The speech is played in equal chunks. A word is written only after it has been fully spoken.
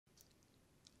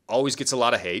always gets a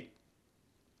lot of hate.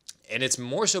 And it's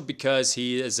more so because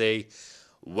he is a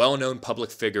well-known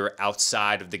public figure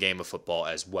outside of the game of football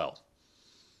as well.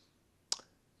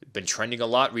 Been trending a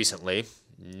lot recently,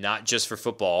 not just for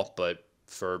football, but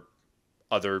for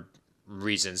other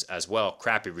reasons as well,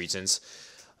 crappy reasons.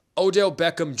 Odell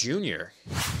Beckham Jr.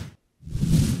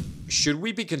 Should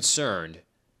we be concerned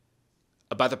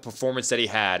about the performance that he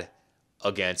had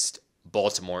against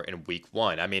Baltimore in Week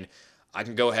 1? I mean, I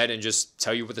can go ahead and just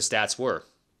tell you what the stats were.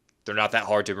 They're not that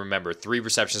hard to remember. 3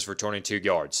 receptions for 22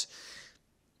 yards.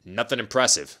 Nothing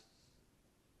impressive.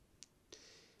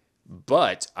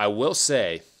 But I will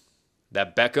say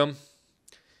that Beckham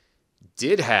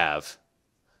did have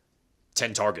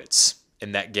 10 targets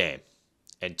in that game.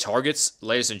 And targets,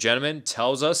 ladies and gentlemen,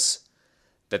 tells us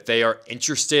that they are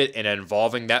interested in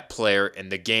involving that player in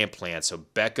the game plan. So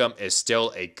Beckham is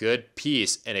still a good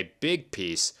piece and a big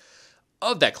piece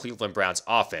of that Cleveland Browns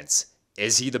offense.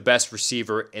 Is he the best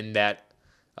receiver in that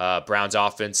Browns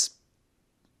offense?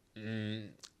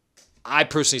 I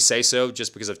personally say so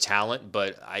just because of talent,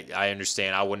 but I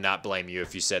understand. I would not blame you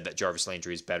if you said that Jarvis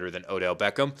Landry is better than Odell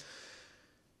Beckham.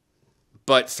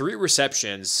 But 3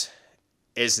 receptions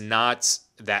is not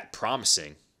that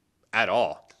promising at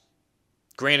all.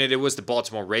 Granted, it was the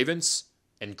Baltimore Ravens,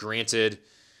 and granted,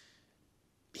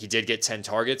 he did get 10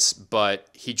 targets, but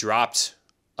he dropped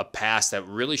a pass that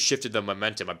really shifted the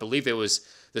momentum. I believe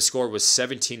the score was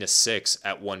 17-6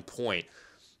 at one point,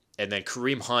 and then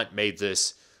Kareem Hunt made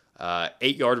this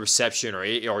 8-yard reception or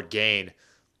 8-yard gain,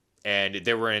 and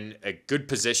they were in a good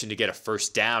position to get a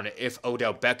first down. If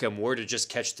Odell Beckham were to just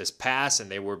catch this pass,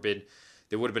 and they would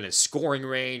have been in scoring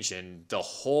range, and the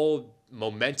whole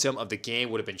momentum of the game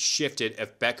would have been shifted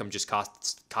if Beckham just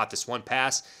caught this one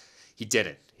pass. He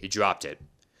didn't. He dropped it.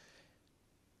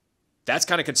 That's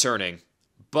kind of concerning,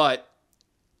 but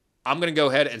I'm going to go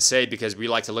ahead and say, because we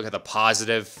like to look at the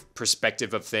positive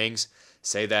perspective of things,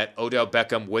 say that Odell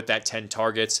Beckham, with that 10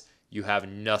 targets, you have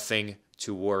nothing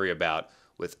to worry about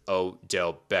with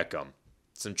Odell Beckham.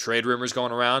 Some trade rumors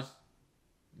going around.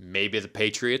 Maybe the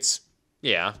Patriots.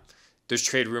 Yeah, there's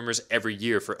trade rumors every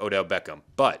year for Odell Beckham.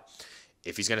 But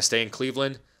if he's going to stay in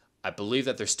Cleveland, I believe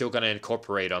that they're still going to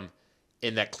incorporate him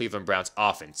in that Cleveland Browns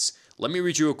offense. Let me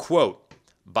read you a quote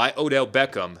by Odell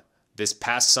Beckham this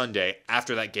past Sunday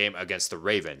after that game against the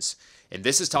Ravens. And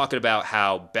this is talking about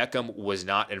how Beckham was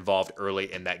not involved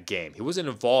early in that game. He wasn't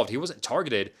involved. He wasn't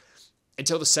targeted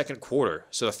until the second quarter.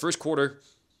 So the first quarter,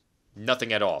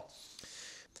 nothing at all.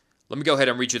 Let me go ahead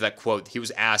and read you that quote. He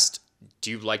was asked,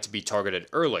 "Do you like to be targeted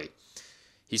early?"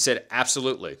 He said,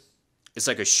 "Absolutely. It's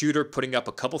like a shooter putting up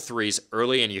a couple threes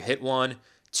early and you hit one,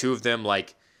 2 of them,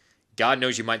 like God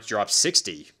knows you might drop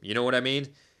 60. You know what I mean?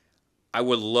 I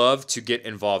would love to get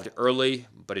involved early,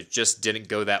 but it just didn't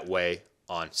go that way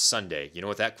on Sunday." You know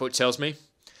what that quote tells me?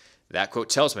 That quote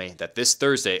tells me that this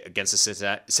Thursday against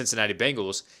the Cincinnati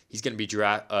Bengals, he's going to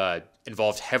be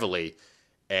involved heavily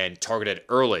and targeted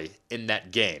early in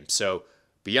that game. So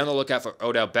be on the lookout for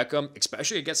Odell Beckham,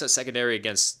 especially against that secondary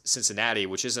against Cincinnati,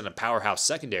 which isn't a powerhouse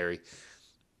secondary.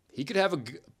 He could have a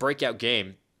breakout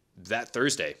game that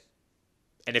Thursday.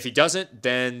 And if he doesn't,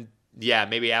 then yeah,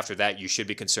 maybe after that you should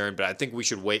be concerned. But I think we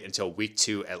should wait until week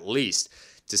 2 at least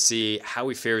to see how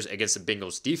he fares against the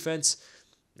Bengals defense.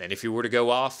 And if he were to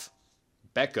go off,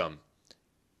 Beckham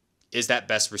is that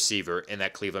best receiver in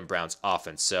that Cleveland Browns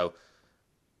offense. So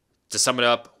to sum it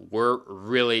up, we're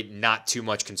really not too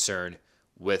much concerned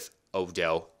with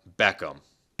Odell Beckham.